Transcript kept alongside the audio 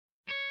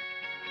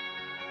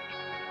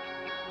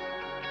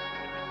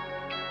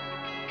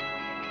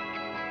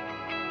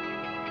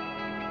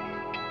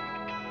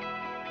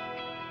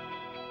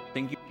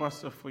Thank you,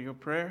 Pastor, for your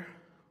prayer.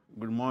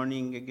 Good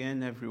morning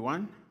again,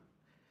 everyone.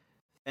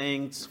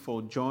 Thanks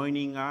for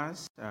joining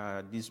us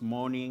this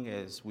morning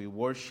as we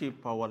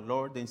worship our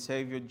Lord and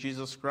Savior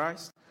Jesus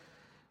Christ,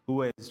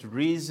 who has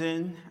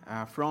risen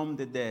from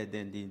the dead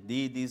and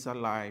indeed is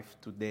alive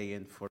today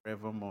and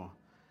forevermore.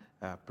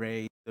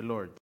 Praise the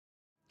Lord.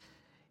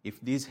 If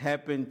this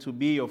happened to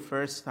be your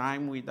first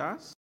time with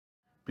us,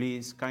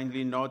 please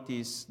kindly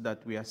notice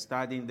that we are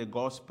studying the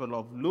Gospel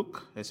of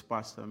Luke, as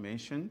Pastor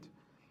mentioned.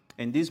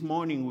 And this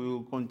morning we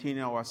will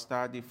continue our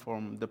study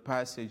from the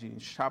passage in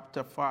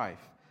chapter 5,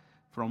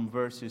 from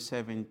verses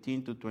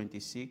 17 to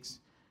 26,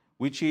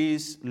 which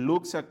is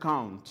Luke's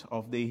account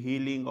of the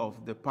healing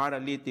of the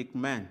paralytic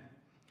man,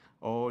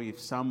 or if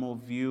some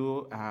of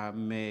you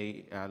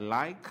may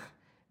like,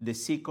 the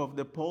sick of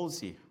the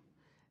palsy.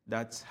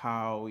 That's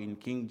how in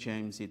King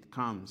James it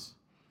comes.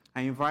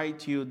 I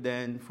invite you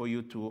then for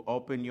you to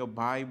open your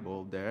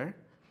Bible there,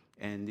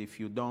 and if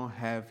you don't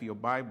have your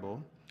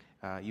Bible,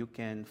 you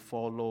can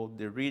follow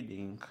the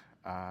reading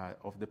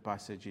of the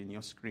passage in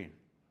your screen.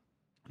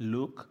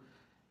 Luke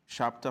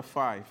chapter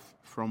 5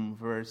 from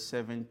verse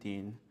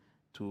 17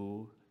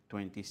 to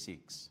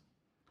 26.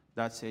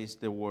 That says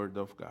the word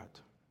of God.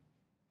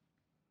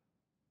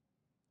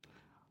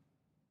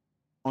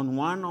 On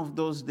one of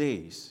those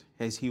days,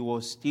 as he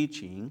was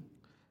teaching,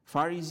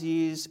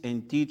 Pharisees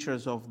and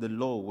teachers of the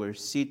law were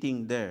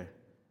sitting there,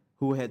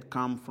 who had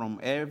come from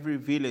every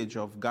village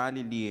of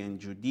Galilee and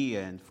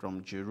Judea and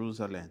from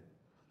Jerusalem.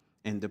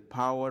 And the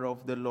power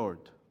of the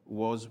Lord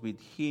was with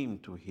him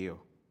to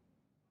heal.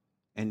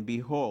 And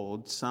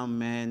behold, some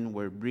men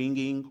were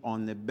bringing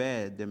on a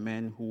bed the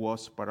man who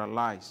was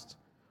paralyzed,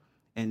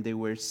 and they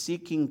were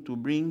seeking to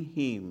bring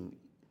him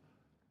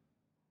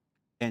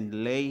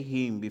and lay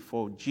him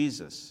before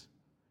Jesus.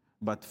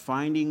 But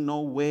finding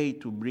no way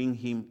to bring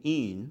him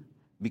in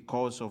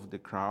because of the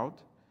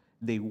crowd,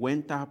 they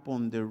went up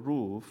on the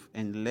roof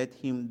and let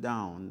him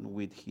down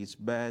with his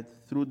bed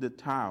through the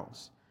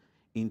tiles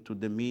into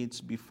the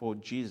midst before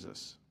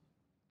Jesus.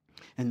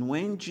 And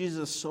when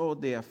Jesus saw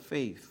their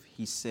faith,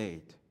 he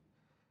said,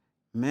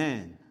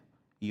 "Man,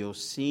 your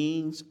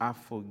sins are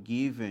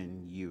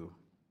forgiven you."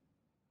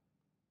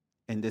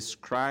 And the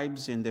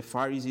scribes and the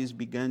Pharisees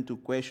began to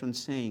question,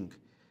 saying,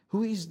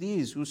 "Who is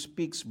this who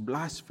speaks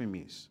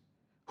blasphemies?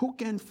 Who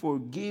can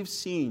forgive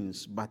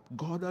sins but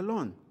God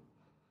alone?"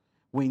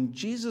 When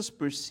Jesus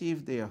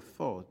perceived their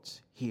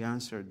thoughts, he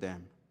answered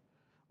them,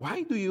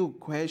 "Why do you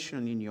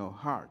question in your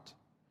heart?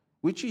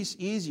 Which is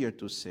easier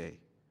to say,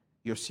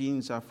 'Your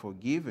sins are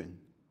forgiven,'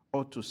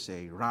 or to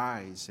say,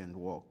 'Rise and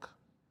walk'?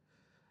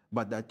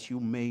 But that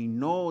you may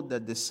know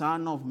that the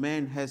Son of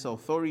Man has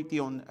authority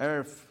on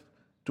earth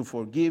to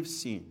forgive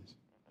sins,"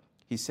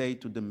 he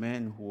said to the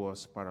man who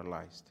was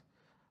paralyzed,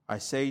 "I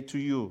say to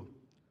you,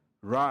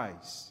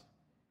 rise,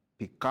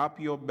 pick up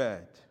your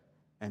bed,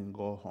 and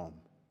go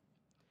home."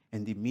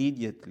 And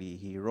immediately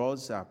he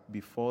rose up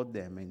before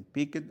them and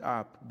picked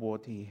up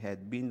what he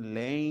had been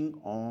laying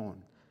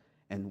on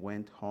and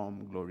went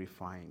home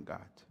glorifying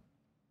God.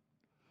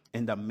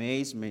 And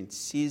amazement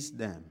seized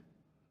them,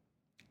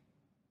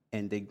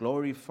 and they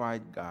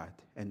glorified God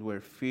and were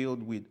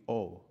filled with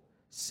awe,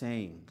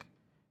 saying,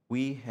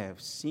 "We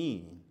have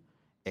seen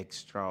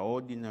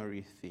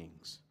extraordinary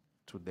things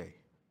today."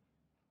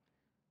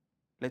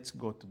 Let's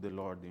go to the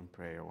Lord in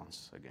prayer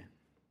once again.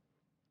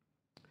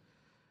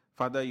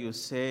 Father, you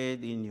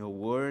said in your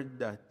word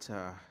that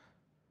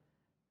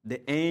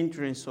the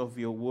entrance of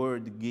your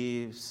word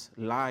gives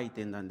light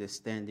and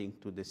understanding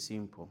to the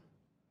simple.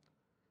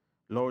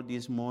 Lord,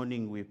 this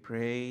morning we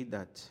pray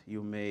that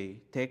you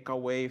may take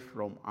away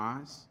from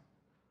us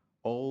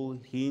all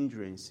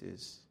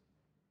hindrances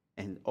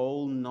and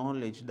all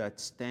knowledge that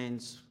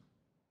stands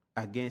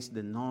against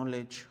the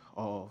knowledge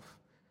of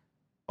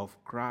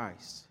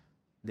Christ,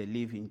 the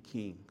living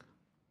King.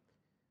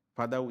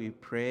 Father, we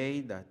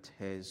pray that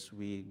as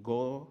we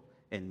go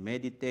and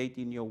meditate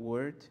in your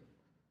word,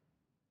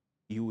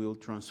 you will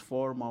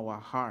transform our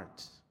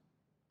hearts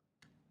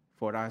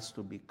for us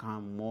to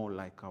become more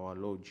like our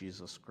Lord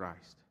Jesus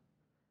Christ.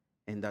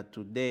 And that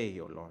today,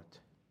 O Lord,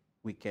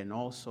 we can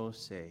also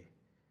say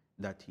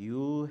that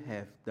you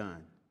have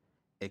done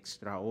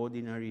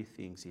extraordinary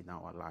things in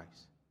our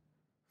lives.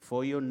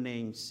 For your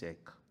name's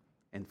sake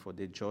and for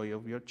the joy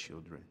of your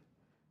children,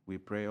 we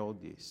pray all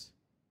this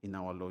in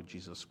our Lord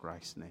Jesus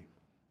Christ's name.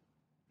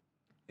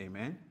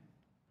 Amen.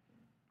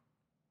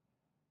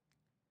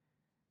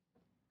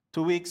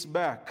 2 weeks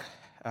back,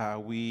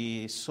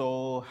 we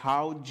saw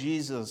how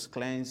Jesus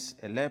cleansed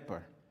a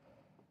leper.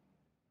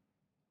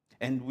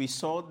 And we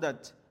saw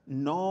that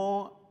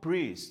no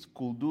priest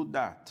could do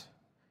that.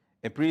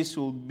 A priest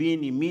would be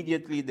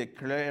immediately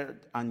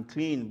declared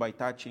unclean by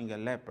touching a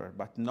leper,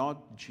 but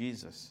not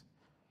Jesus.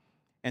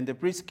 And the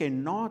priest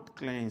cannot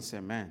cleanse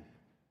a man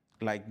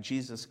like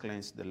Jesus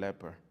cleansed the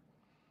leper.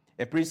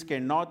 A priest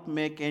cannot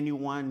make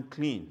anyone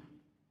clean.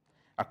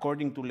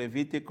 According to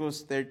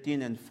Leviticus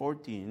 13 and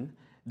 14,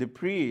 the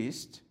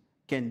priest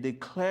can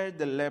declare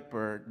the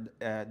leper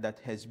that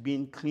has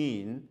been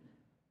clean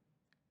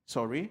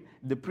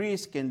the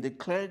priest can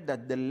declare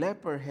that the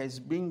leper has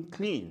been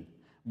clean,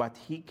 but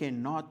he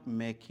cannot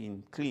make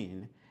him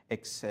clean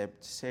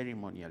except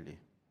ceremonially.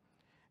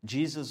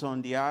 Jesus,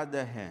 on the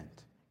other hand,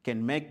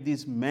 can make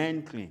this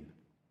man clean.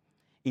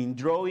 In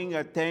drawing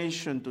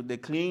attention to the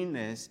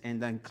cleanness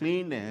and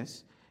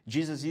uncleanness,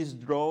 Jesus is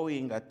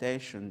drawing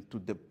attention to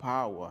the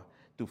power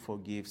to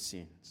forgive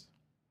sins.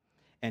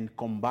 And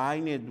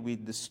combined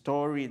with the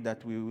story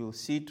that we will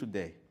see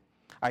today,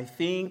 I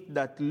think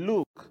that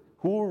Luke,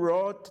 who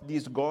wrote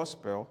this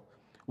gospel,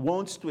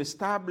 wants to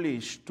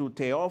establish to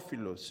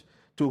Theophilus,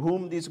 to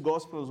whom this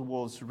gospel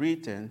was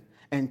written,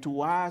 and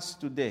to us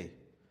today,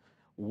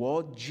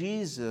 what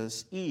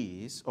Jesus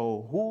is,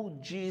 or who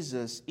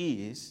Jesus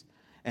is,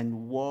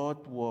 and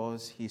what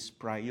was his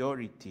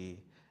priority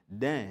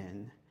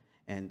then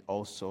and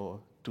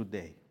also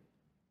today.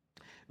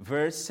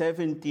 Verse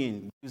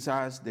 17 gives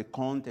us the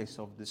context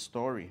of the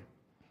story.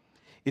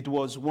 It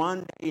was one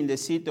day in the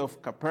city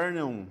of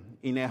Capernaum,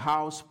 in a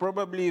house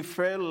probably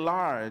fairly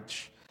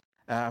large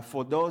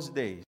for those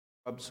days,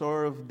 to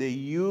absorb the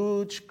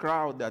huge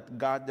crowd that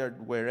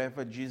gathered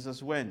wherever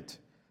Jesus went.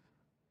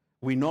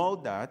 We know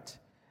that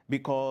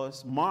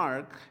because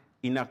Mark,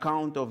 in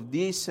account of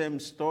this same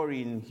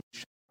story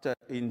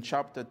in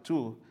chapter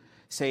 2,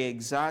 say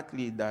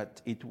exactly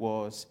that it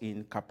was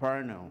in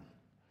Capernaum.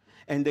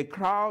 And the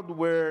crowd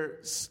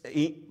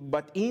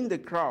but in the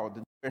crowd,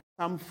 there were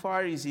some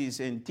Pharisees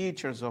and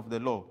teachers of the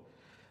law.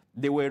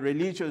 They were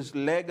religious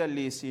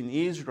legalists in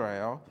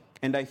Israel,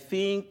 and I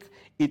think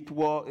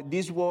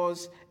this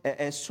was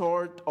a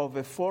sort of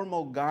a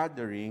formal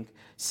gathering,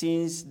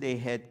 since they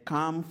had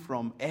come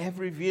from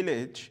every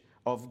village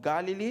of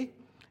Galilee,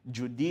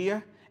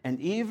 Judea, and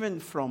even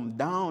from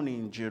down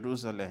in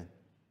Jerusalem.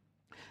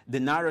 The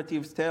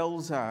narrative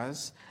tells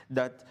us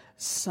that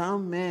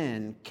some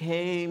men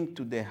came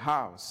to the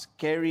house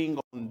carrying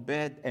on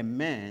bed a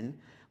man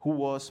who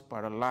was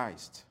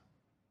paralyzed.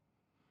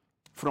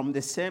 From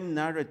the same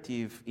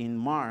narrative in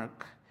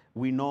Mark,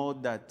 we know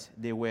that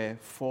there were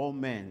 4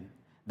 men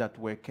that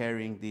were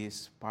carrying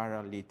this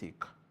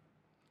paralytic.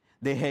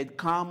 They had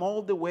come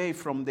all the way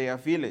from their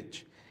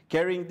village,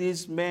 carrying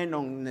this man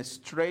on a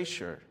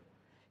stretcher.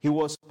 He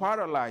was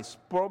paralyzed,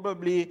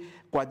 probably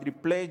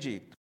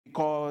quadriplegic,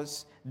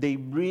 because they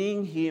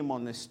bring him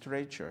on a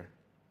stretcher.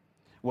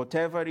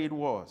 Whatever it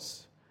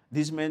was,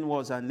 this man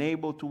was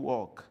unable to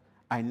walk,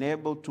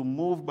 unable to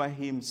move by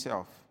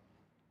himself.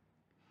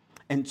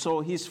 And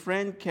so his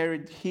friend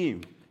carried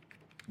him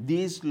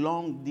this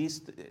long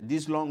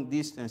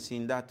distance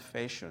in that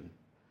fashion.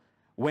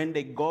 When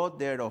they got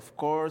there, of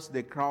course,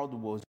 the crowd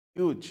was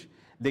huge.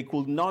 They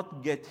could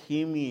not get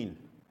him in.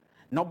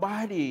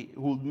 Nobody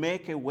would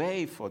make a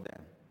way for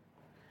them.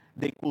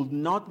 They could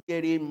not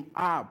get him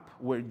up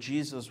where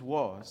Jesus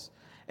was.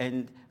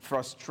 And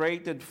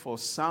frustrated for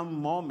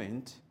some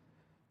moment,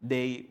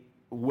 they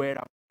were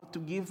about to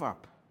give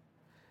up.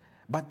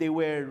 But they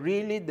were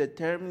really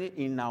determined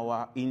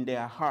in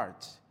their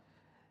hearts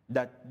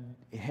that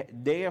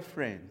their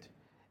friend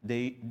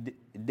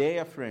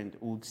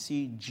would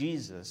see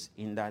Jesus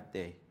in that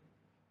day.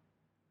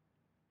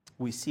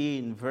 We see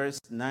in verse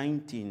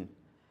 19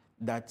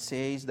 that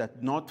says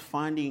that not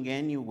finding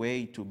any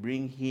way to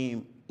bring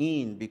him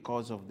in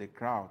because of the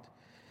crowd,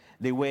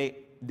 they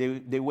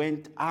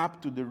went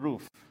up to the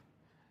roof.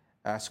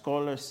 A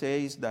scholar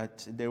says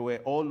that there were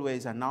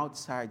always an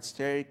outside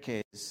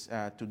staircase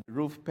to the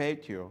roof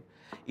patio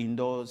in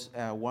those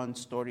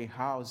one-story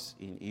house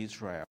in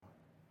Israel.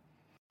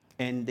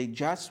 And they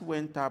just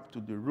went up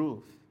to the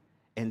roof,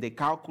 and they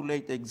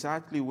calculate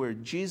exactly where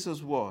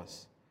Jesus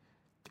was,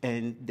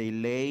 and they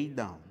lay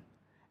down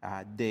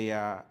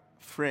their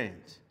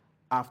friend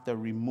after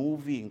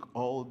removing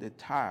all the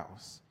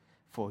tiles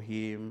for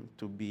him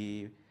to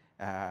be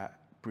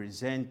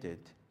presented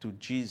to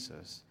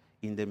Jesus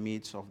in the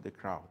midst of the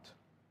crowd.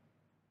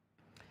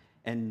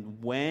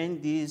 And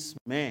when these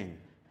men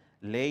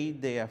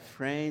laid their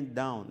friend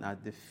down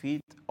at the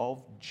feet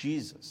of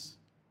Jesus,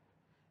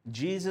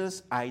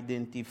 Jesus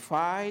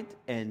identified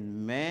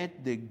and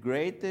met the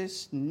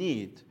greatest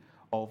need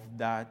of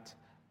that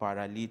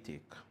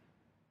paralytic.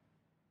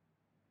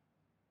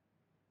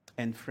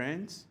 And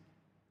friends,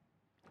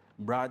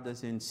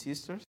 brothers and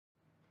sisters,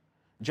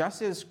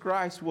 just as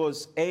Christ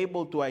was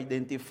able to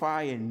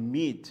identify and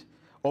meet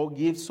or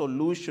give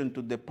solution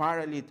to the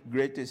paralytic's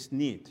greatest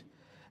need,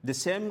 the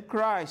same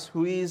Christ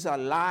who is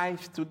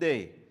alive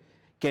today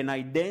can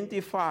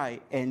identify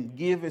and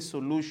give a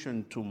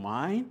solution to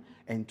mine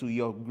and to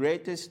your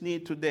greatest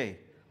need today,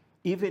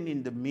 even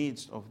in the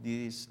midst of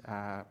this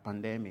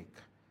pandemic.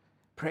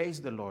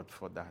 Praise the Lord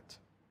for that.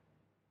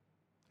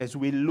 As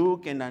we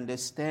look and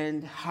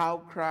understand how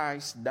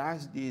Christ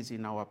does this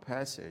in our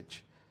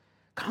passage,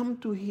 come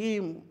to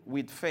him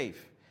with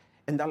faith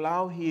and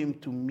allow him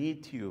to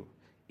meet you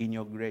in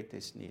your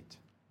greatest need.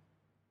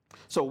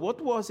 So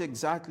what was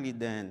exactly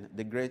then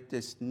the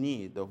greatest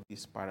need of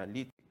this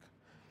paralytic?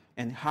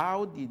 And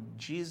how did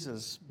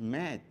Jesus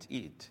met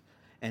it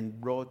and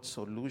brought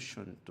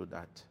solution to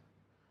that?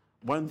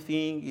 One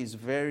thing is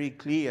very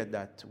clear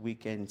that we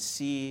can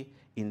see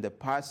in the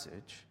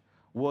passage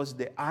was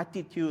the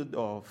attitude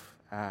of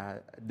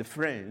the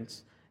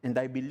friends, and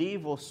I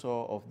believe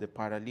also of the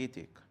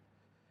paralytic.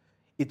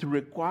 It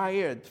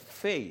required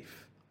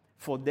faith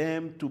for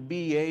them to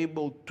be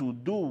able to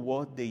do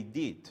what they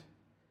did.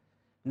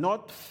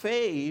 Not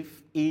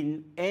faith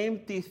in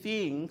empty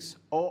things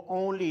or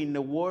only in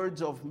the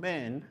words of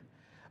men,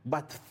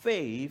 but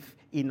faith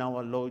in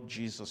our Lord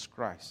Jesus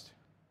Christ.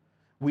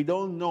 We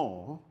don't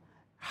know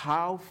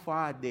how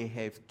far they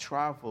have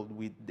traveled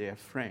with their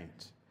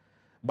friends.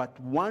 But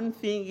one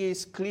thing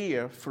is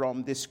clear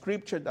from the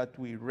scripture that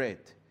we read.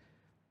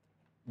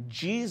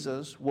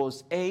 Jesus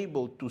was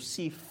able to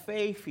see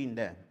faith in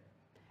them.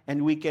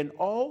 And we can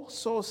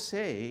also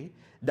say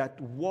that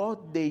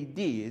what they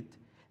did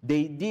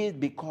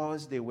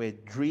because they were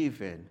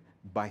driven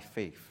by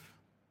faith.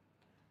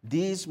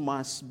 This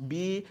must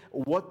be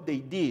what they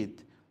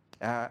did.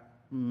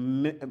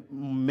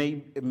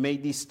 May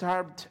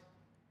disturb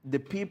the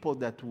people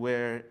that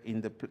were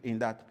in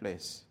that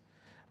place,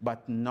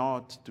 but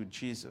not to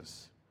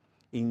Jesus.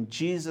 In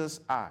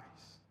Jesus' eyes,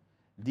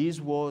 this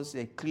was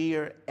a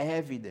clear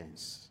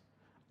evidence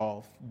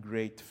of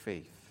great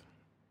faith.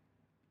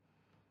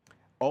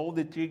 All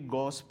the three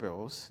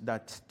Gospels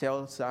that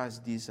tells us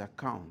this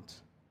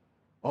account,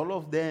 all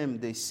of them,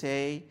 they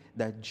say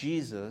that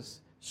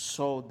Jesus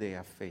saw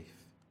their faith.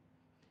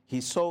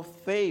 He saw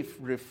faith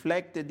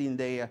reflected in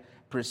their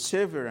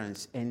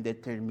perseverance and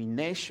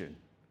determination.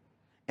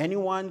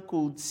 Anyone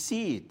could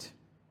see it,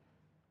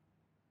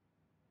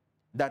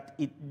 that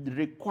it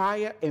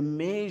required a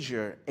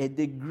measure, a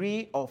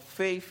degree of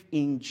faith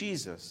in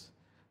Jesus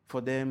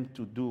for them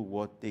to do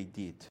what they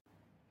did.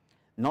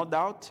 No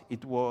doubt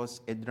it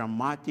was a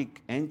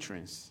dramatic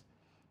entrance,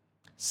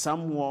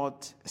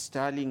 somewhat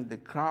startling the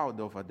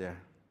crowd over there.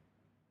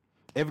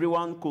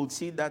 Everyone could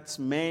see that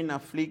main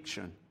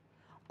affliction.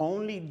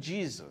 Only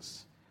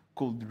Jesus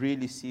could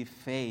really see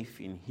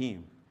faith in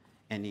him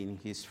and in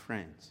his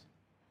friends.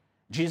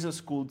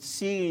 Jesus could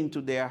see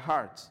into their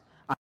hearts,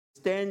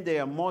 understand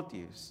their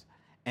motives,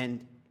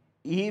 and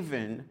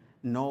even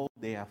know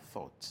their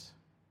thoughts.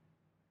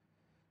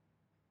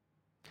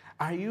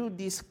 Are you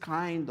this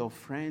kind of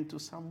friend to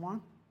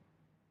someone?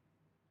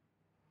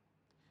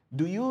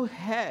 Do you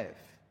have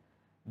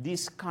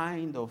this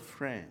kind of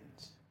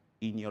friends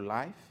in your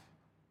life?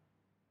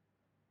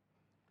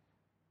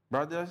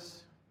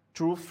 Brothers,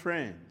 true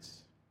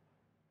friends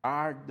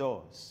are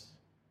those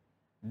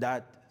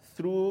that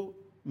through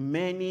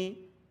many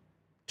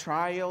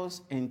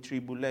trials and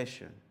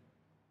tribulation,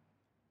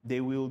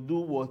 they will do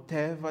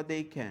whatever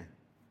they can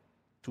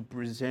to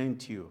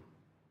present you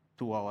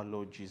to our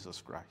Lord Jesus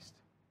Christ.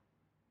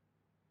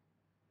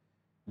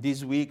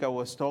 This week I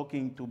was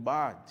talking to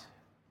Bud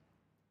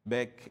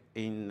back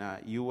in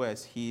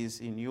U.S. He is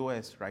in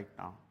U.S. right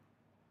now.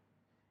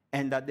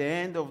 And at the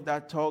end of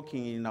that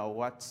talking in our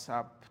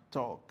WhatsApp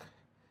talk,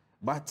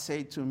 Bud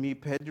said to me,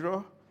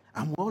 Pedro,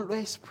 I'm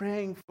always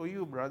praying for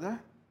you, brother.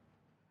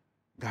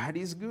 God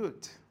is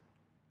good.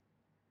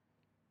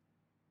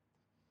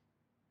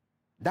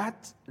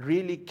 That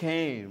really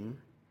came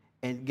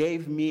and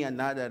gave me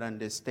another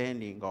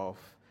understanding of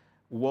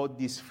what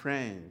these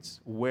friends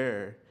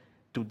were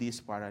to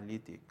this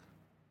paralytic.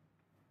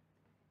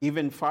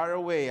 Even far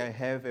away, I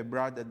have a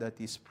brother that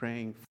is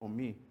praying for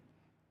me.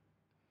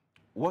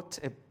 What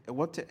a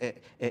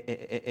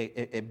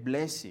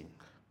blessing.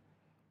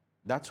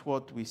 That's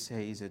what we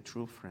say is a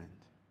true friend.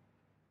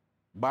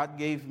 God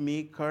gave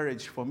me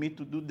courage for me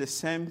to do the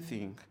same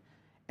thing.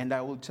 And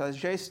I would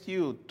suggest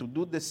you to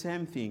do the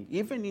same thing,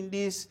 even in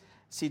this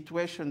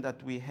situation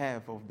that we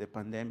have of the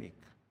pandemic.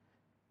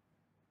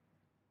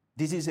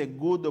 This is a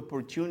good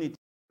opportunity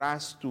for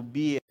us to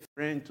be a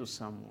friend to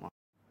someone.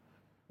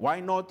 Why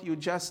not you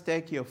just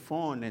take your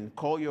phone and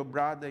call your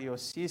brother, your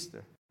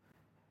sister,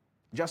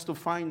 just to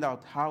find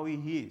out how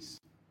he is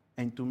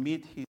and to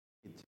meet his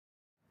need.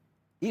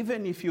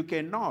 Even if you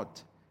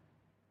cannot,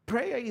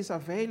 prayer is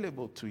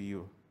available to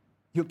you.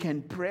 You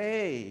can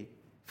pray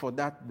for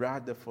that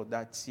brother, for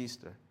that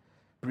sister,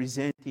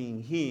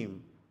 presenting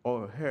him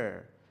or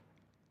her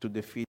to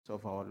the feet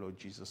of our Lord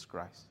Jesus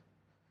Christ.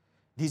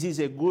 This is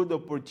a good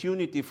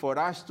opportunity for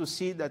us to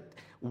see that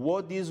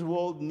what this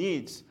world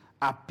needs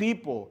are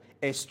people,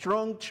 a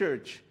strong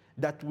church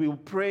that will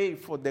pray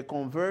for the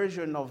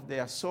conversion of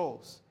their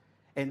souls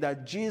and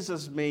that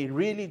Jesus may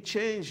really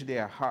change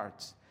their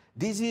hearts.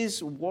 This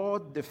is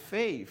what the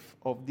faith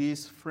of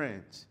these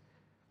friends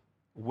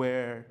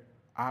were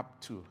up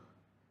to.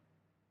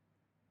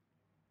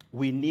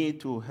 We need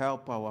to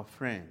help our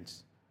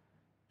friends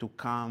to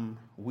come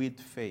with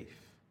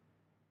faith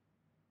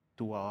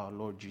to our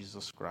Lord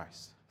Jesus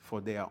Christ for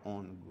their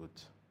own good.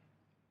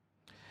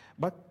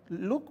 But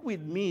look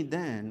with me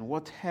then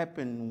what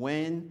happened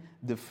when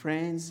the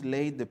friends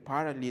laid the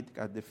paralytic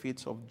at the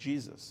feet of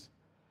Jesus.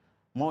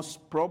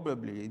 Most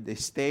probably they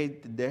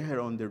stayed there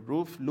on the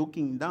roof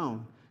looking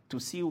down to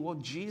see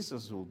what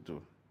Jesus would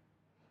do.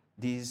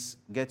 This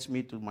gets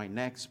me to my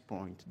next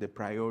point, the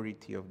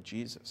priority of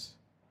Jesus.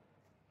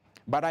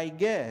 But I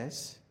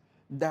guess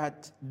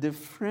that the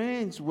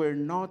friends were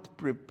not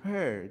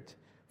prepared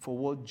for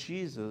what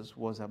Jesus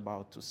was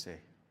about to say.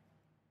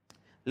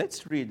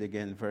 Let's read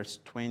again verse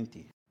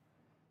 20.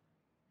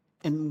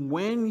 And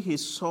when he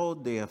saw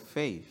their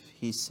faith,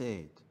 he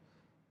said,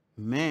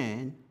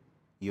 "Man,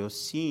 your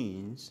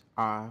sins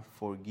are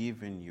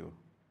forgiven you."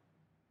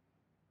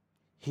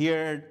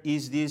 Here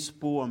is this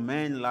poor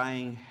man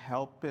lying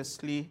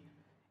helplessly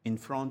in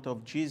front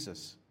of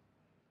Jesus.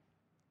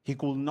 He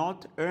could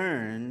not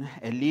earn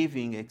a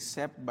living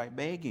except by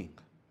begging.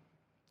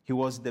 He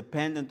was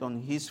dependent on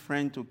his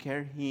friend to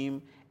carry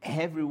him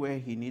everywhere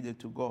he needed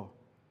to go.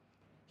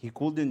 He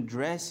couldn't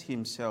dress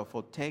himself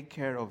or take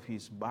care of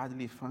his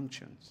bodily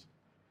functions.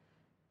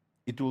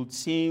 It would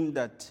seem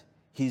that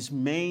his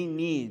main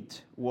need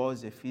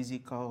was a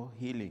physical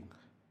healing.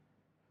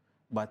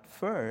 But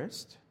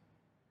first,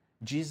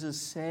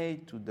 Jesus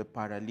said to the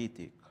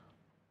paralytic,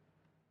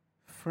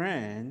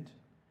 "Friend,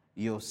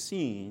 your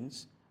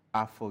sins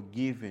are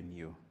forgiven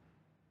you."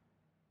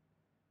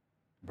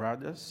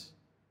 Brothers,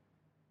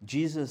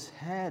 Jesus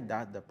had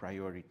that the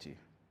priority.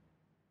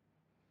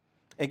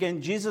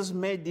 Again, Jesus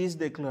made this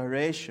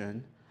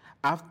declaration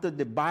after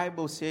the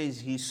Bible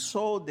says he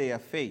saw their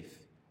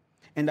faith.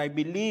 And I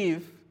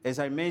believe, as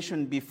I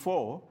mentioned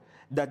before,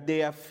 that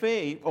their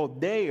faith, or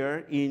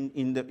there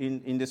in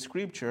the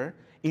scripture,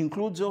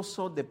 includes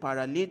also the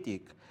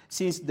paralytic,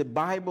 since the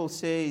Bible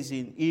says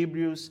in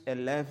Hebrews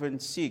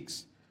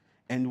 11:6,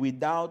 "And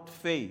without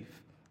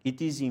faith it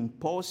is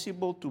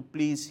impossible to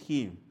please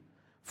him.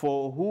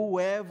 For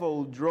whoever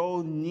will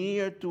draw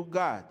near to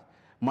God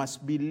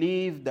must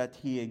believe that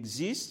he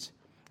exists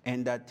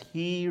and that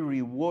he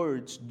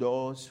rewards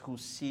those who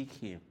seek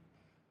him."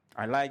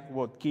 I like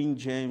what King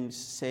James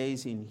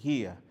says in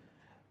here,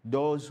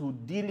 "Those who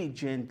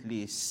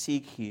diligently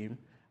seek him,"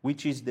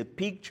 which is the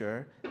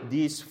picture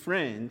these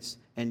friends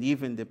and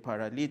even the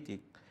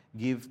paralytic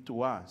give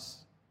to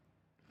us.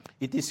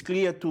 It is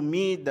clear to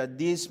me that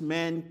this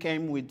man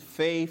came with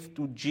faith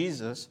to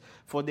Jesus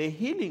for the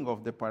healing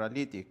of the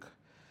paralytic.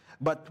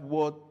 But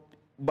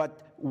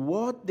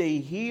what they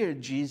hear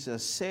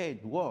Jesus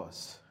said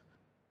was,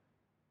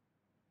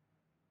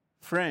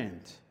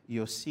 "Friend,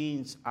 your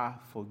sins are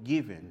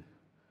forgiven,"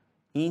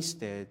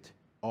 instead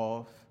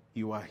of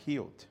 "you are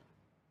healed."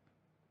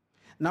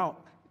 Now,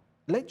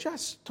 let's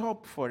just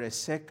stop for a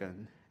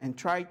second and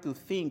try to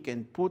think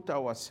and put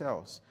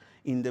ourselves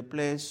in the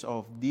place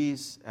of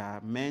this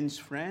man's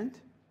friend,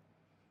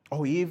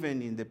 or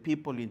even in the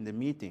people in the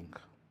meeting.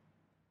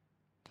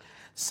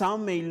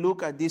 Some may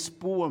look at this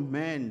poor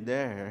man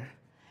there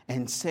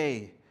and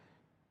say,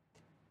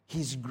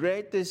 his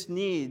greatest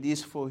need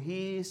is for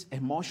his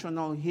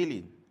emotional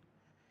healing.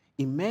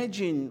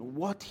 Imagine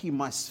what he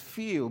must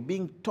feel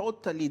being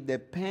totally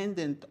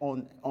dependent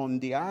on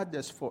the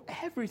others for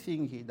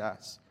everything he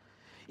does.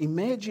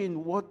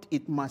 Imagine what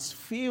it must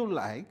feel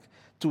like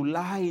to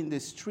lie in the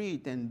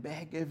street and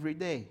beg every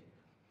day.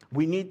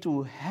 We need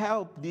to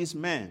help this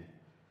man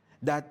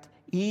that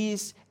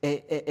is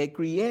a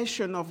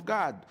creation of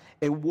God,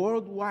 a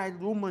worldwide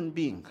human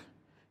being,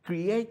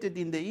 created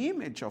in the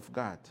image of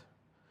God.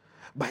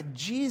 But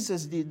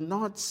Jesus did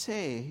not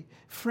say,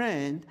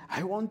 "Friend,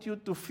 I want you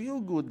to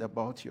feel good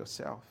about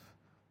yourself."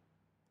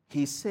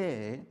 He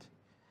said,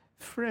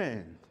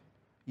 "Friend,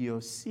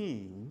 your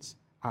sins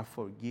are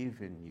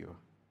forgiven you."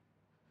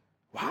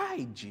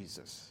 Why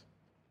Jesus?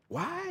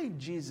 Why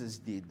Jesus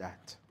did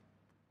that?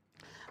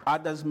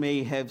 Others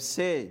may have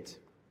said,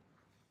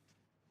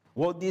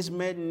 what this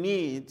man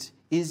needs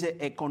is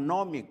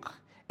economic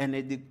and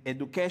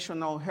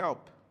educational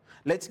help.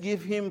 Let's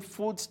give him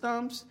food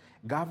stamps,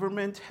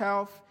 government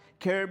health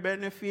care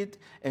benefit,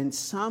 and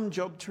some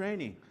job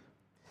training.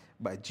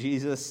 But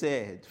Jesus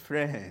said,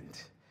 "Friend,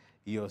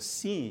 your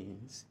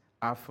sins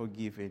are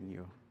forgiven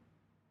you."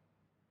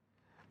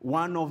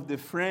 One of the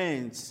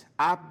friends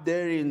up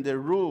there in the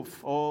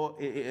roof or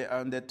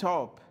on the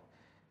top,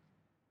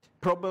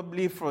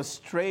 probably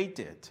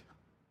frustrated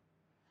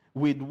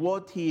with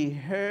what he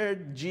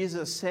heard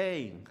Jesus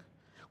saying,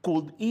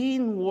 could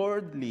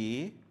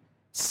inwardly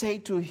say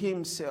to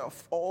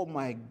himself, "Oh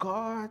my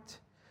God,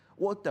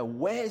 what a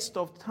waste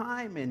of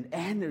time and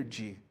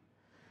energy.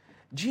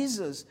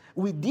 Jesus,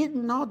 we did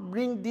not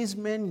bring this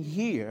man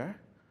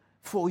here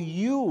for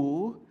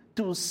you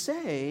to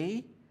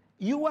say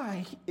you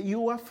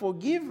are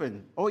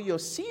forgiven, or your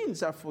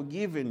sins are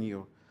forgiven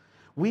you.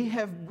 We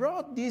have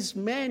brought this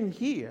man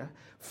here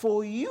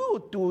for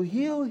you to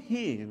heal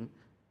him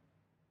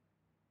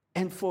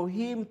and for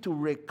him to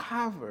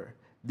recover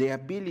the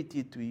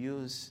ability to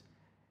use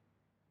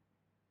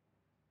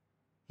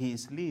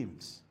his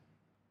limbs."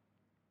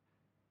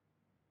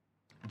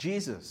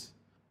 Jesus,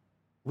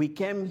 we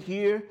came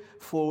here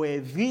for a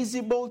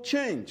visible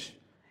change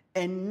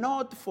and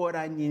not for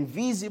an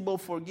invisible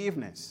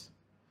forgiveness.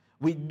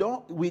 We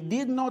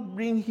did not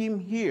bring him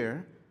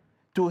here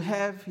to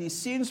have his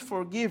sins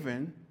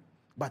forgiven,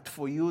 but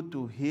for you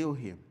to heal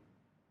him.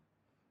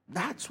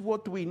 That's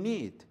what we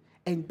need.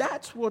 And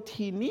that's what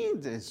he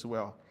needs as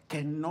well.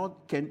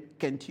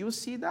 Can't you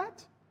see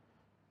that?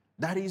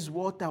 That is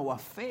what our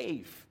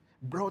faith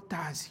brought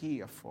us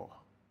here for.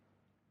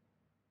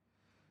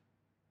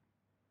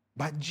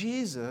 But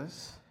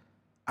Jesus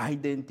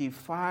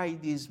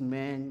identified this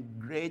man's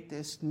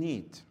greatest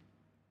need,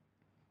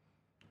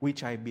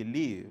 which I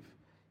believe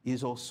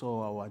is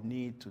also our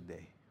need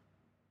today.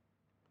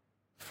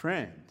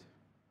 Friend,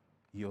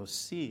 your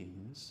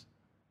sins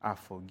are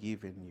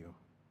forgiven you.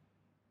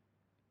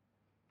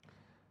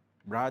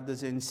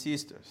 Brothers and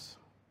sisters,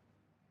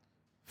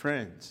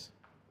 friends,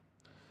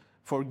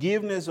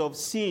 forgiveness of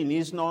sin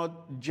is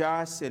not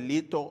just a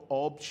little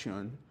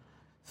option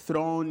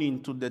thrown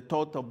into the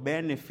total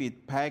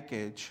benefit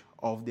package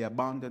of the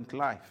abundant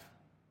life.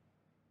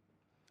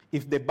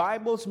 If the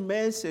Bible's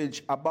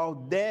message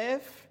about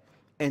death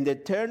and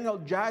eternal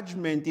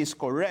judgment is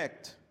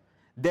correct,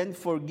 then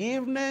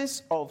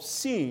forgiveness of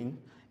sin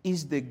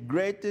is the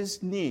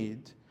greatest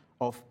need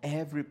of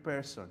every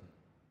person.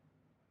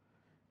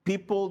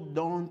 People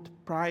don't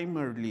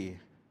primarily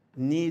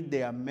need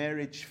their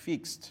marriage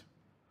fixed.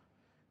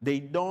 They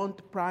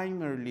don't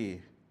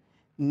primarily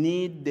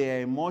need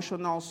their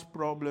emotional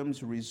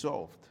problems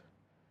resolved.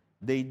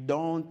 They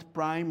don't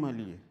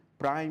primarily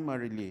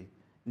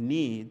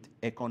need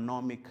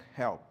economic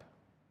help.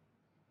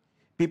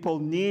 People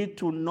need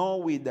to know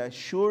with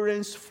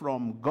assurance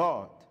from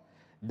God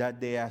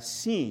that their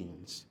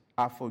sins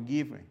are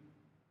forgiven.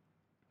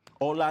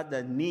 All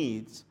other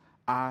needs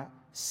are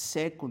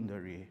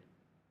secondary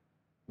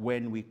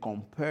when we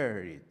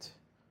compare it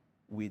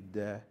with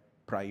the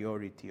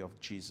priority of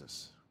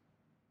Jesus.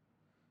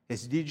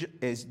 As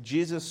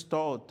Jesus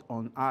taught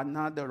on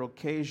another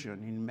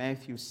occasion in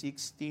Matthew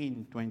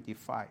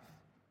 16:25,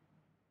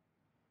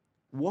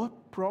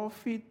 what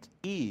profit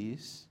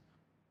is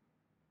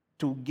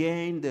to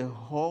gain the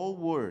whole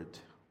world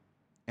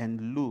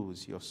and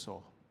lose your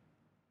soul?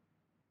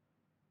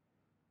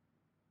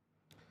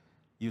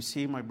 You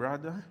see, my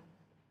brother,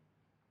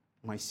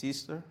 my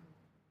sister,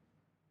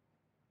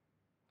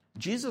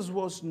 Jesus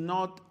was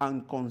not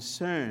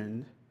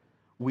unconcerned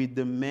with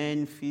the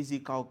man's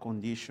physical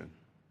condition.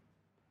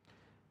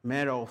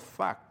 Matter of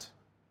fact,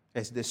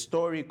 as the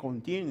story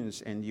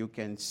continues, and you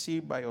can see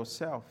by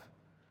yourself,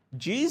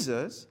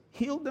 Jesus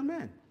healed the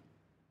man.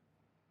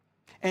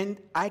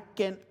 And I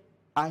can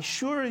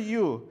assure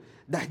you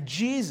that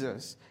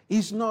Jesus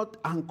is not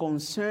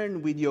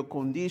unconcerned with your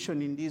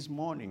condition in this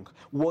morning,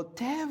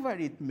 whatever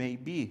it may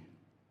be.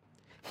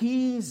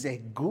 He is a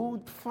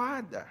good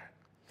father,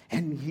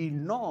 and he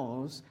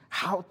knows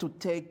how to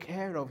take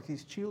care of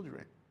his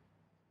children.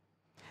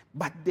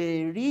 But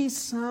there is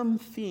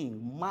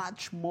something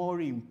much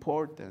more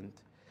important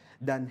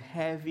than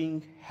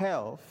having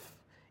health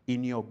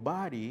in your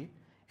body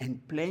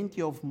and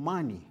plenty of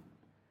money,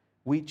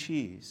 which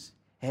is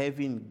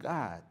having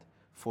God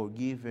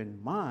forgiven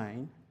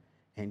mine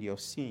and your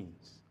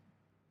sins.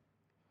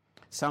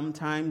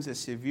 Sometimes a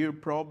severe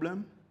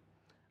problem,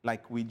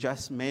 like we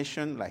just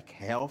mentioned, like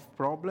health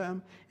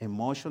problem,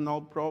 emotional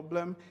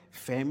problem,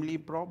 family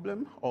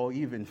problem, or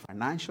even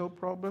financial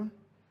problem,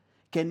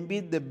 can be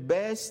the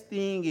best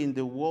thing in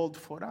the world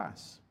for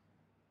us.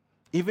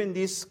 Even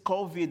this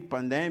COVID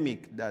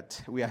pandemic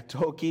that we are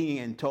talking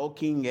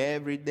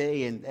every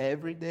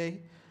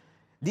day,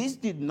 this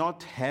did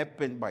not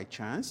happen by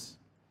chance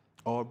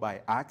or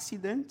by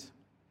accident.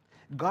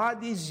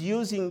 God is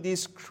using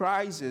this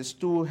crisis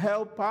to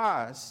help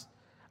us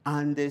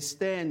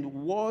understand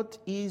what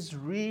is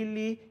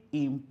really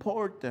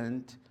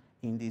important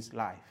in this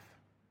life.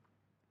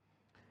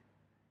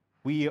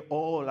 We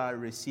all are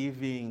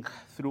receiving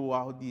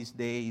throughout these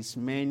days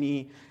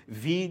many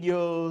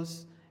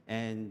videos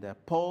and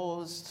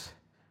posts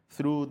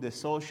through the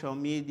social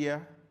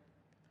media.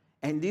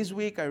 And this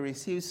week I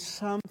received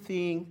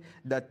something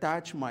that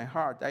touched my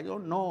heart. I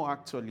don't know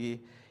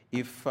actually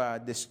if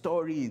the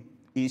story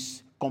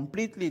is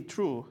completely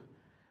true,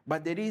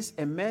 but there is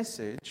a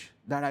message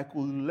that I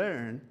could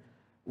learn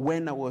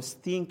when I was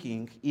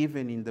thinking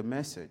even in the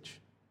message.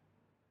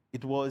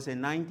 It was a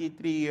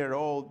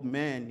 93-year-old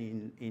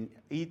man in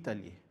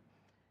Italy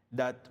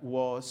that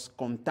was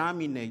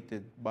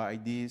contaminated by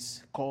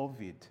this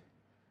COVID.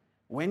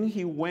 When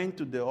he went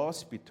to the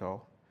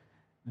hospital,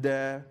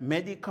 the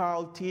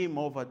medical team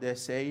over there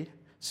said,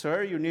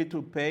 "Sir, you need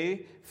to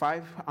pay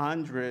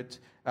 500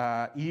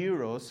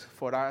 euros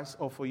for us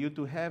or for you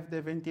to have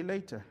the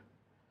ventilator."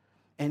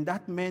 And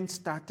that man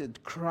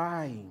started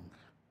crying.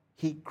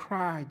 He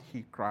cried.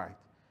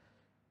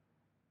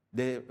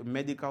 The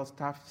medical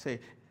staff said,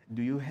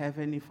 "Do you have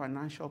any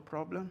financial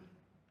problem?"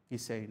 He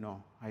said,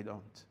 "No, I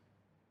don't."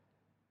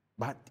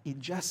 But it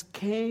just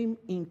came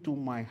into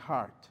my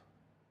heart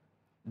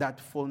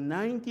that for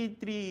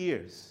 93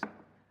 years,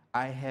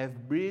 I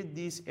have breathed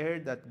this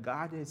air that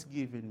God has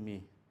given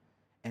me,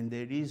 and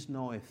there is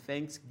no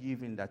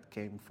thanksgiving that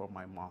came from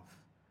my mouth.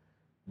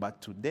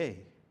 But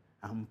today,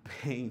 I'm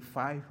paying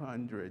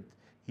 500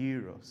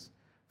 euros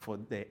for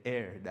the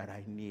air that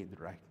I need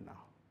right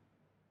now.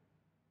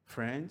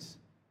 Friends,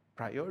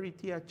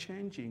 priorities are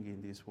changing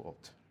in this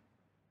world.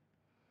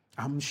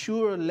 I'm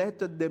sure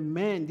later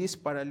this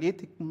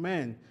paralytic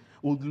man,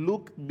 would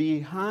look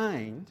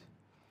behind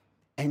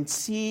and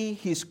see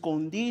his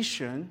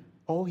condition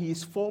or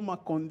his former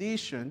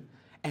condition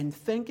and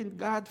thanking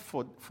God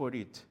for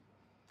it.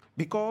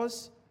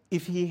 Because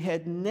if he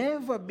had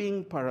never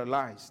been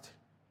paralyzed,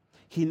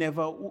 he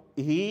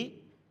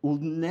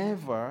would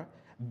never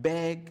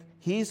beg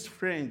his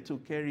friend to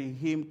carry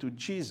him to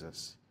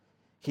Jesus.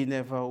 He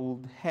never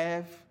would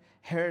have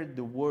heard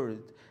the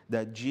word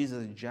that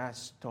Jesus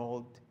just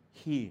told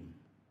him.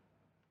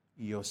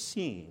 Your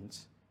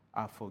sins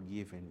are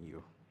forgiven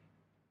you.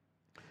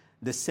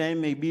 The same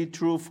may be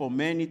true for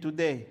many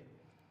today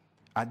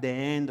at the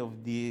end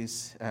of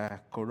this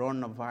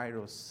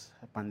coronavirus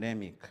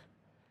pandemic.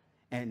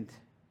 And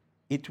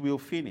it will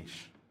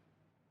finish.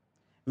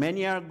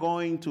 Many are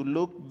going to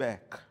look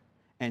back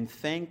and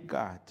thank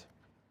God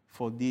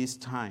for this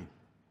time.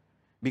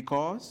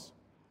 Because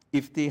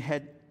if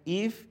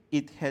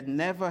it had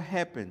never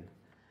happened,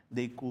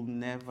 they could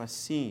never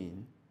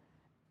seen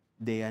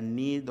their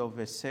need of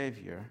a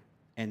Savior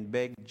and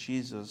beg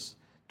Jesus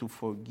to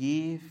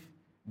forgive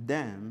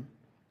them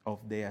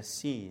of their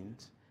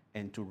sins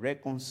and to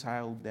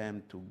reconcile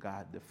them to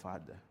God the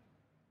Father.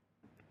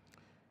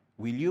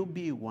 Will you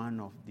be one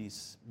of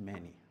these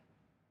many?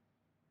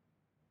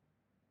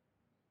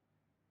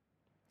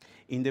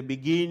 In the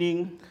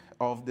beginning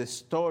of the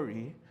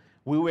story,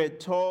 we were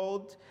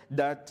told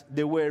that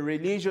there were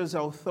religious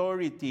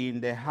authority in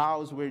the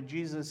house where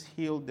Jesus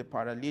healed the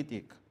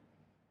paralytic.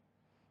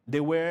 They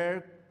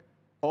were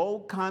all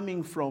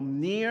coming from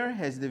near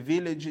as the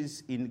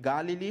villages in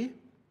Galilee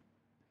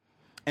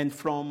and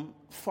from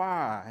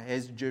far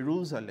as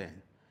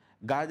Jerusalem,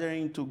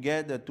 gathering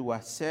together to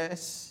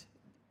assess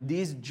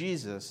this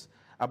Jesus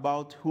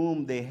about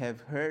whom they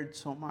have heard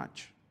so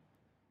much.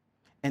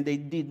 And they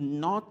did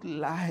not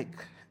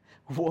like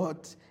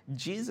what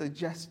Jesus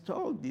just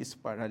told this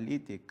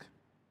paralytic.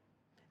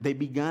 They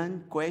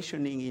began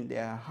questioning in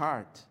their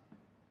heart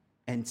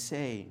and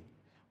saying,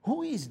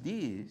 "Who is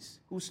this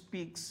who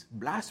speaks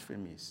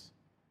blasphemies?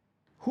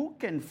 Who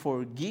can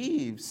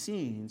forgive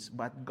sins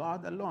but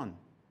God alone?"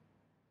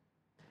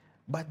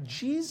 But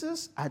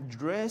Jesus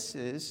addressed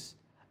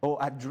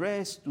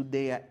to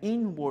their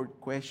inward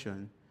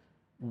question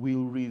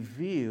will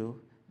reveal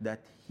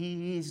that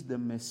he is the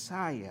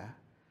Messiah,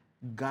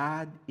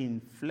 God in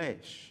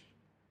flesh,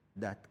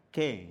 that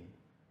came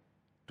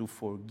to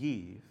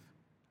forgive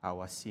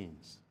our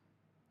sins.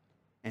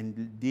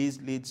 And this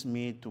leads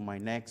me to my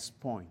next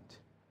point.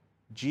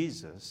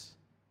 Jesus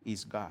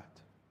is God.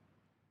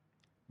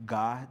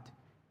 God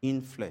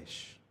in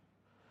flesh.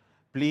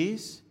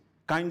 Please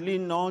kindly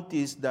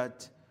notice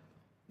that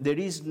there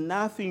is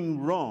nothing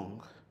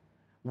wrong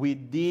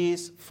with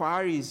these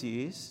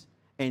Pharisees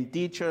and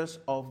teachers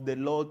of the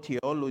law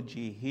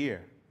theology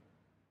here.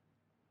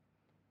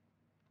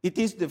 It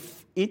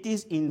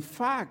is in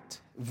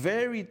fact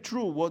very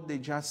true what they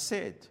just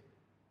said,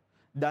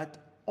 that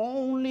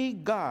only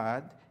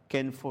God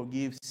can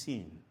forgive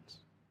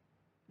sins.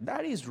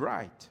 That is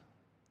right.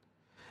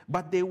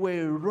 But they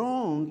were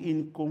wrong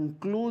in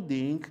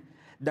concluding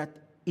that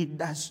it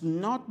does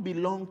not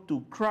belong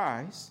to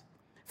Christ,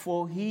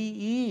 for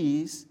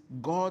he is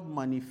God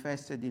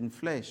manifested in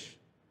flesh.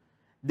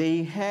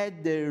 They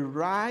had the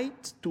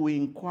right to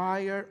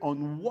inquire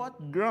on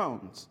what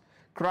grounds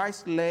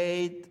Christ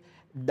laid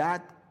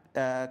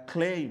that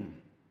claim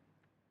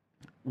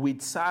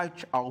with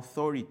such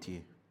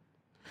authority.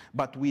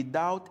 But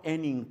without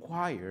any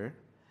inquiry,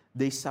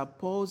 they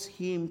suppose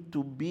him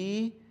to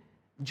be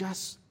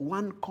just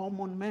one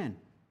common man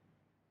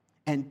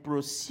and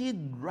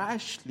proceed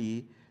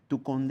rashly to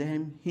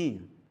condemn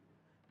him,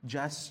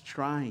 just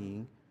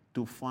trying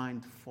to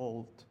find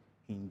fault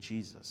in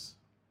Jesus.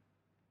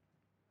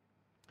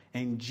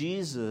 And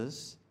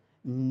Jesus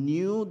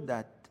knew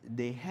that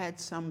they had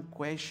some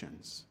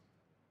questions.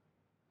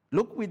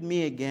 Look with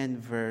me again,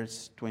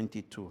 verse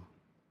 22.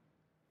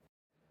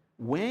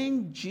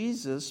 When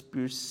Jesus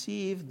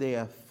perceived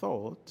their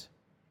thought,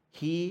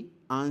 he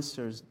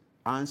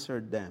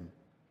answered them,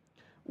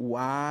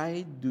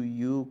 "Why do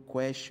you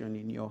question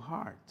in your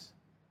heart?"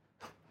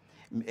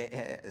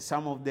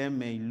 Some of them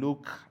may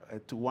look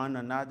to one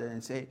another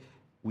and say,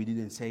 "We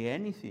didn't say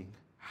anything.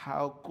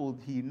 How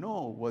could he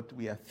know what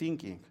we are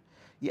thinking?"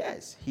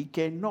 Yes, he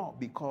can know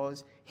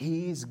because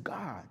he is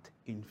God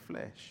in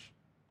flesh.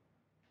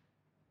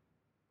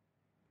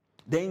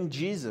 Then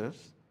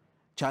Jesus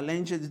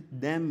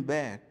challenged them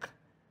back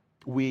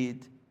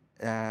with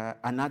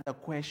another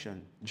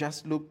question.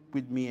 Just look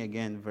with me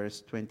again,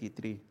 verse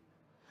 23.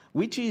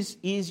 Which is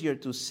easier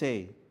to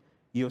say,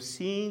 "Your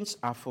sins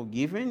are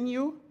forgiven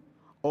you,"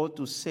 or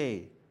to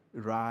say,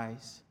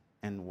 "Rise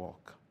and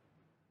walk"?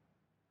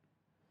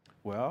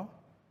 Well,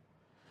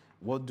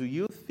 what do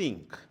you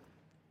think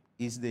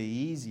is the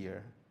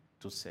easier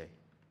to say?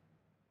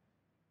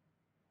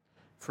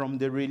 From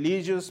the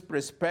religious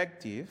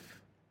perspective,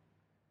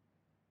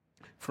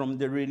 from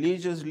the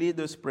religious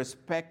leaders'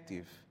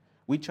 perspective,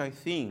 which I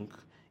think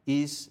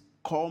is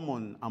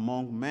common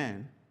among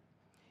men,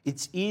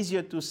 it's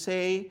easier to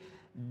say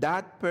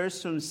that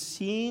person's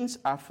sins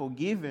are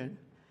forgiven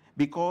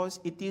because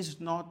it is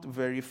not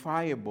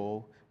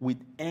verifiable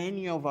with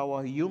any of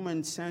our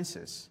human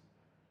senses.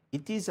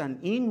 It is an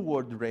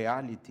inward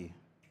reality.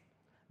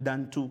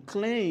 than to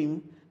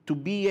claim to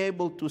be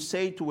able to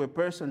say to a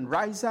person,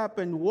 rise up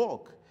and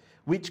walk,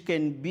 which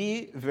can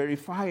be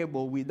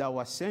verifiable with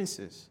our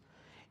senses.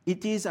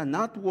 It is an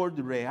outward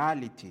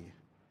reality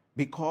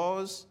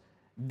because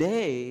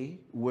they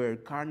were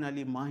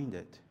carnally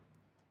minded.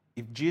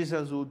 If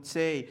Jesus would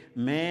say,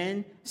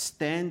 man,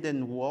 stand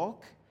and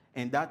walk,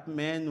 and that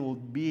man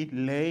would be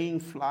laying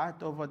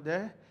flat over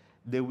there,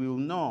 they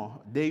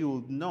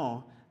would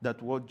know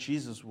that what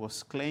Jesus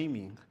was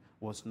claiming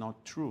was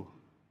not true.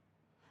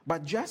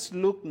 But just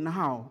look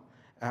now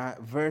at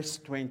verse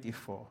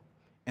 24,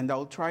 and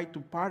I'll try to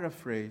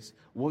paraphrase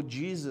what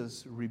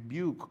Jesus'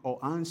 rebuke or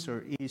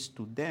answer is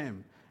to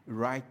them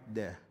right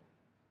there.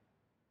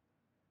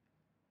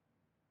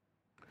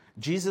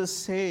 Jesus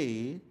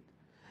said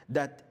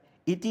that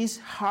it is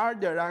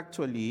harder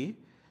actually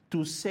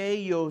to say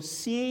your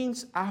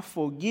sins are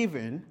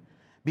forgiven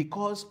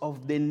because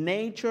of the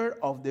nature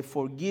of the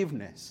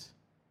forgiveness.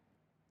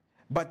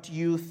 But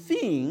you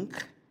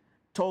think,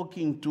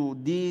 talking to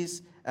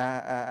this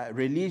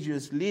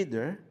religious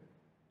leader,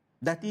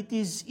 that it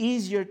is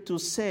easier to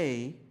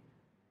say,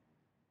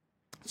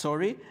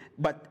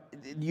 but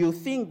you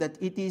think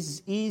that it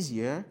is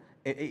easier,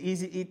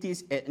 it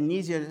is an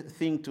easier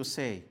thing to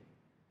say.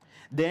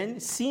 Then,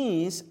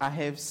 since I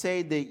have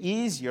said the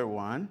easier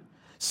one,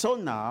 so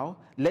now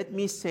let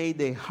me say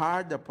the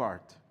harder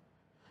part,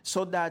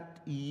 so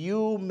that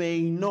you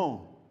may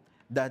know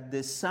that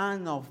the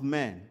Son of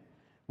Man,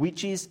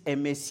 which is a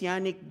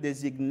messianic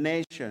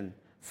designation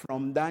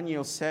from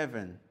Daniel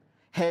 7,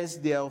 has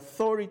the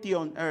authority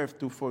on earth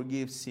to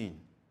forgive sin.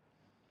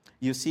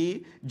 You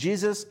see,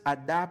 Jesus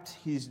adapts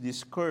his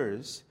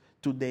discourse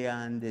to their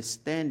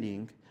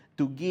understanding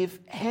to give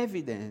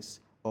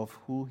evidence of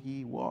who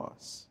he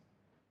was,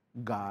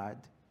 God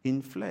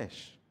in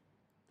flesh.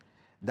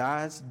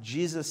 Thus,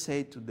 Jesus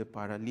said to the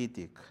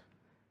paralytic,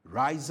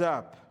 rise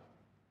up,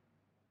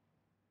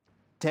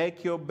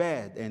 take your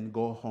bed and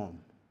go home.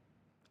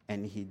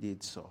 And he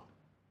did so.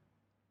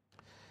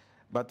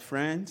 But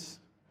friends,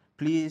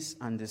 please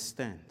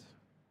understand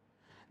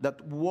that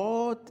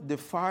what the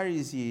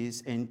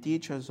Pharisees and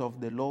teachers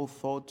of the law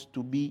thought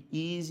to be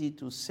easy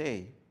to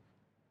say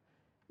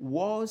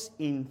was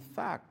in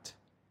fact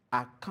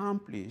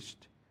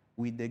accomplished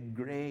with a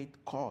great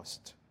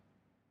cost.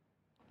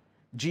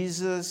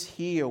 Jesus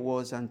here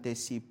was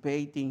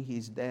anticipating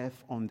his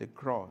death on the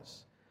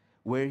cross,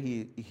 where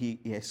he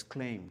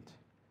exclaimed,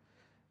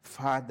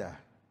 Father,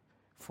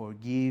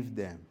 forgive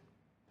them,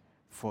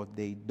 for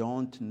they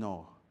don't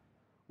know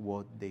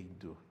what they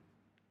do.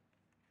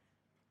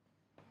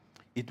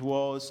 It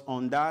was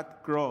on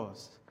that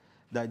cross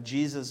that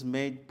Jesus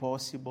made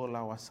possible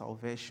our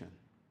salvation.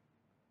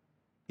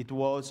 It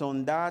was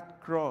on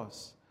that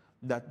cross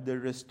that the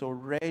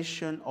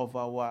restoration of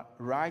our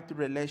right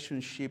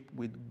relationship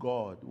with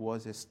God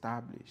was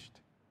established,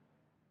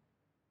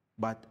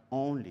 but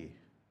only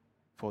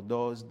for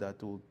those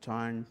that will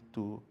turn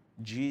to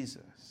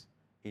Jesus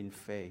in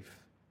faith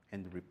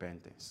and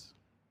repentance.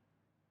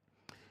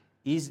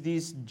 Is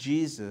this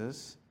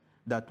Jesus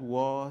that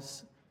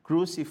was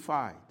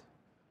crucified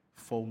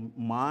for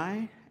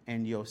my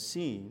and your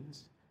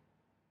sins,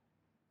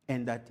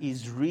 and that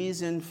is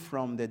risen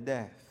from the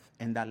death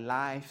and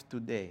alive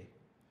today,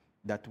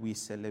 that we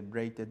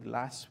celebrated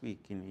last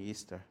week in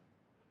Easter?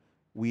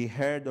 We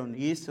heard on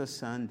Easter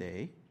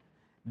Sunday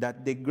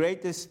that the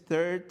greatest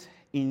threat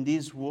in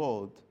this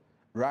world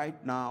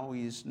right now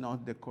is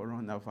not the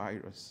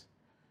coronavirus.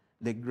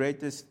 The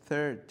greatest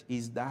threat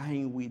is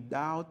dying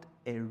without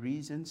a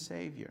risen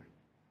Savior.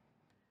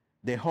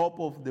 The hope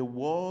of the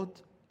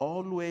world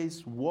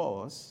always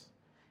was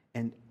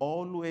and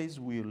always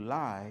will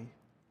lie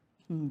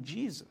in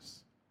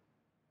Jesus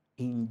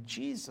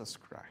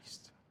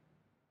Christ.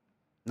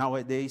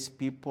 Nowadays,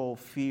 people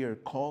fear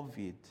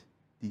COVID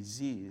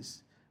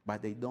disease,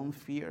 but they don't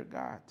fear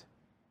God.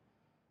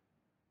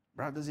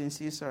 Brothers and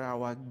sisters,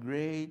 our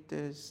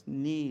greatest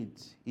need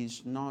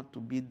is not to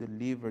be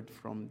delivered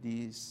from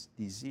this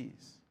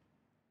disease,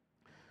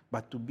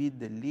 but to be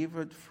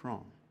delivered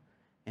from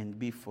and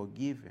be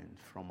forgiven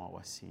from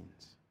our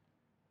sins.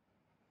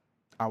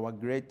 Our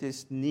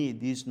greatest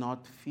need is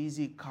not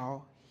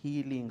physical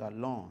healing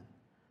alone,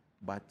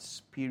 but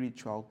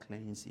spiritual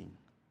cleansing.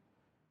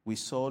 We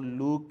saw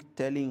Luke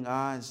telling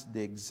us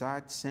the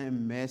exact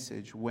same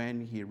message when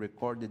he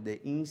recorded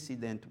the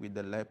incident with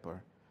the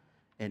leper.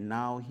 And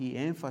now he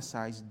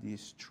emphasized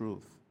this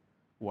truth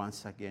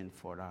once again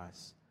for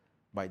us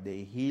by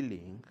the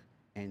healing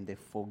and the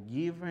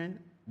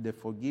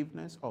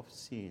forgiveness of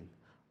sin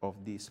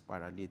of this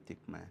paralytic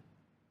man.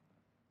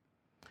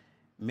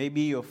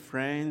 Maybe your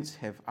friends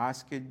have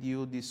asked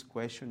you this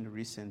question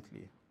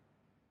recently.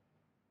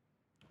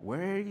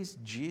 Where is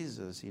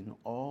Jesus in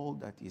all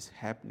that is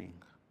happening?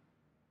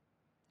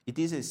 It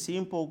is a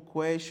simple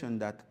question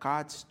that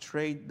cuts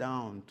straight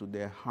down to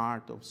the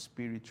heart of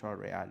spiritual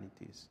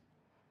realities.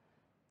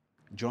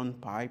 John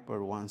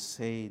Piper once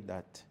said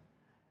that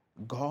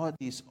God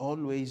is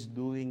always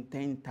doing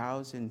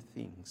 10,000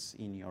 things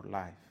in your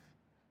life,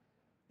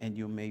 and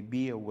you may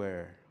be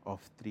aware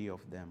of 3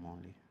 of them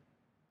only.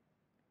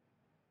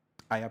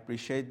 I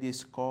appreciate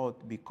this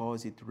quote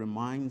because it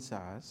reminds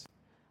us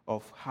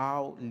of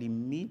how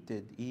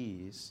limited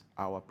is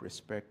our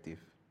perspective.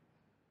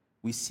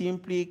 We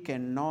simply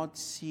cannot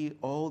see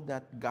all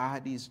that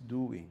God is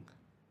doing.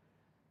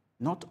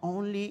 Not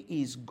only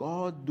is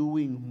God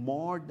doing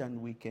more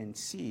than we can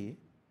see,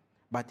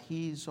 but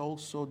He is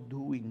also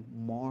doing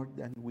more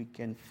than we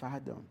can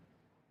fathom.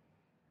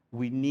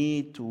 We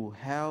need to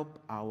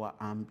help our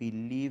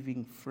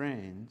unbelieving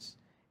friends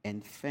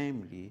and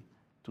family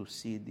to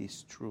see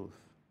this truth.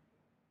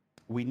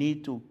 We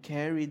need to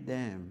carry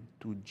them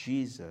to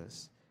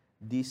Jesus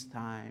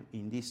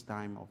in this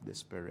time of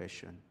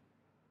desperation.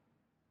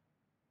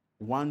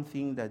 One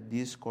thing that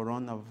this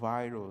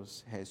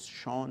coronavirus has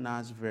shown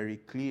us very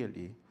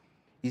clearly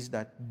is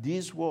that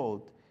this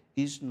world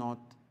is not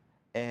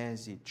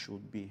as it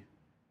should be.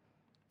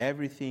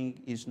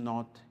 Everything is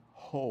not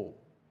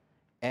whole.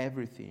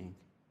 Everything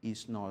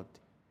is not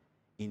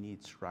in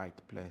its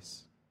right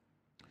place.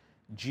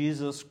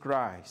 Jesus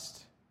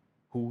Christ,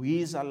 who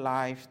is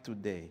alive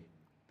today,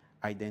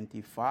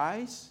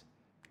 identifies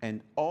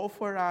and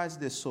offers us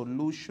the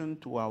solution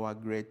to our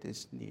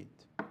greatest need,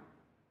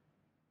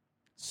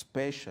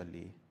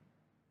 especially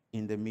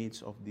in the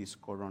midst of this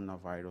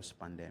coronavirus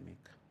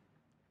pandemic.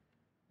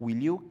 Will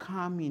you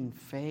come in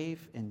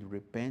faith and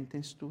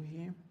repentance to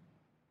Him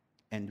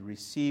and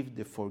receive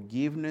the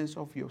forgiveness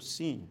of your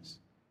sins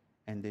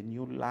and the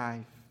new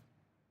life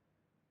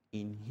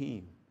in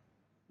Him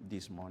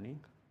this morning?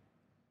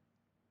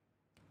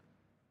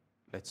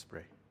 Let's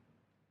pray.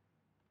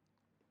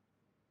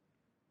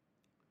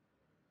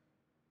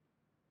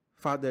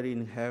 Father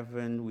in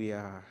heaven, we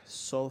are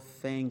so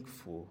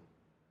thankful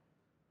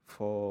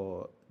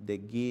for the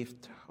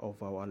gift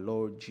of our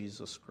Lord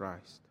Jesus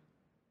Christ.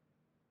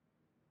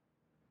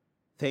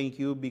 Thank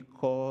you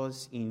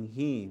because in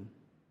Him,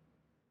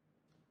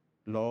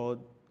 Lord,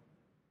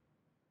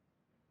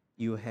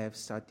 you have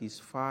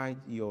satisfied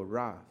your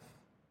wrath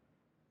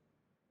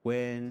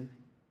when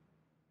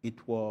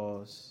it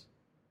was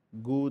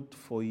good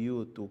for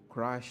you to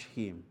crush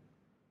Him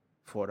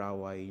for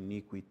our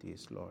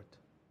iniquities, Lord.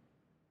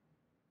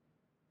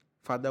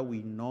 Father,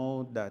 we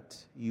know that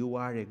you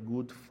are a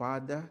good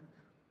Father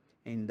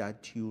and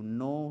that you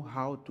know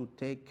how to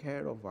take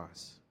care of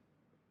us.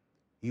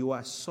 You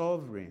are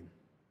sovereign,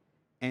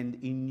 and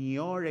in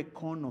your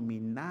economy,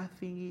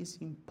 nothing is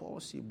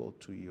impossible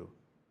to you.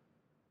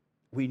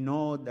 We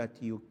know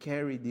that you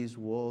carry this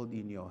world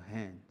in your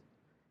hand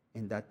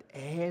and that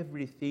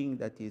everything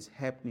that is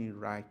happening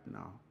right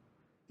now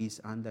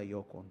is under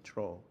your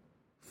control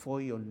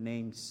for your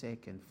name's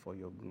sake and for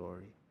your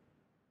glory.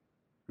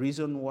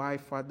 Reason why,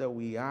 Father,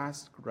 we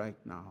ask right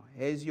now,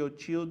 as your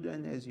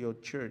children, as your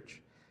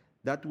church,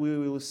 that we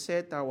will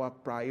set our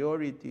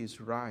priorities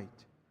right,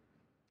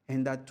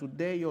 and that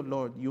today, O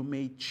Lord, you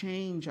may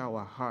change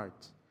our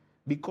hearts,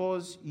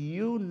 because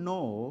you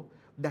know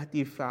that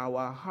if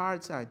our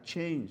hearts are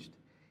changed,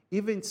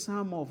 even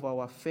some of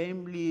our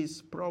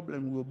family's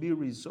problem will be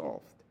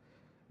resolved,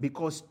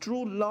 because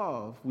true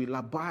love will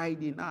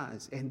abide in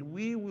us, and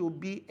we will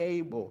be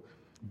able,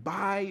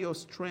 by your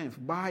strength,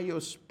 by your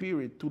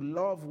Spirit, to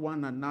love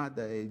one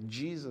another as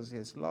Jesus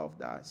has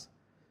loved us.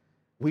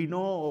 We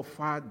know, oh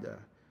Father,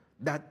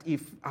 that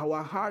if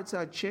our hearts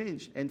are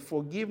changed and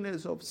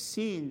forgiveness of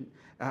sin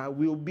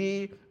will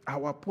be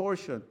our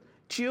portion,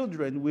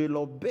 children will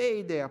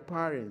obey their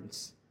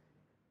parents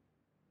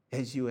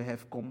as you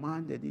have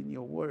commanded in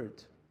your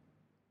word.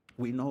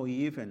 We know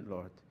even,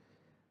 Lord,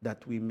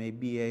 that we may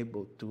be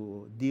able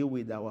to deal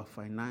with our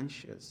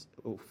financial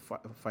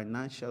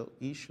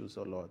issues,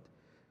 oh Lord,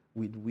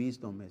 with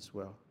wisdom as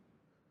well.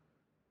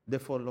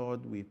 Therefore,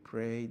 Lord, we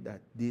pray that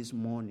this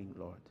morning,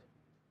 Lord,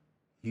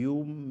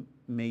 you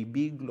may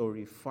be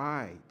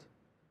glorified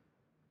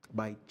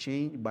by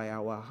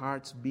our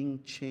hearts being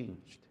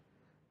changed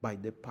by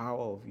the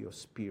power of your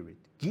Spirit.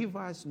 Give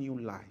us new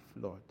life,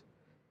 Lord,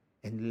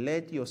 and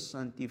let your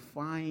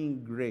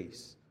sanctifying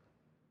grace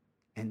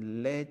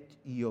and let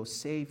your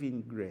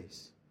saving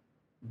grace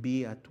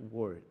be at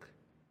work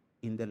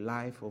in the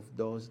life of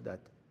those that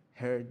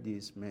heard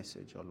this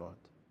message, O Lord.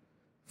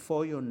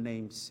 For your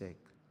name's sake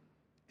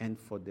and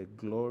for the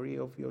glory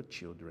of your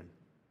children,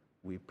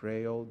 we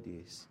pray all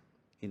this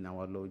in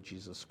our Lord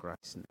Jesus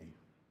Christ's name.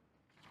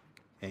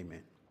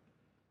 Amen.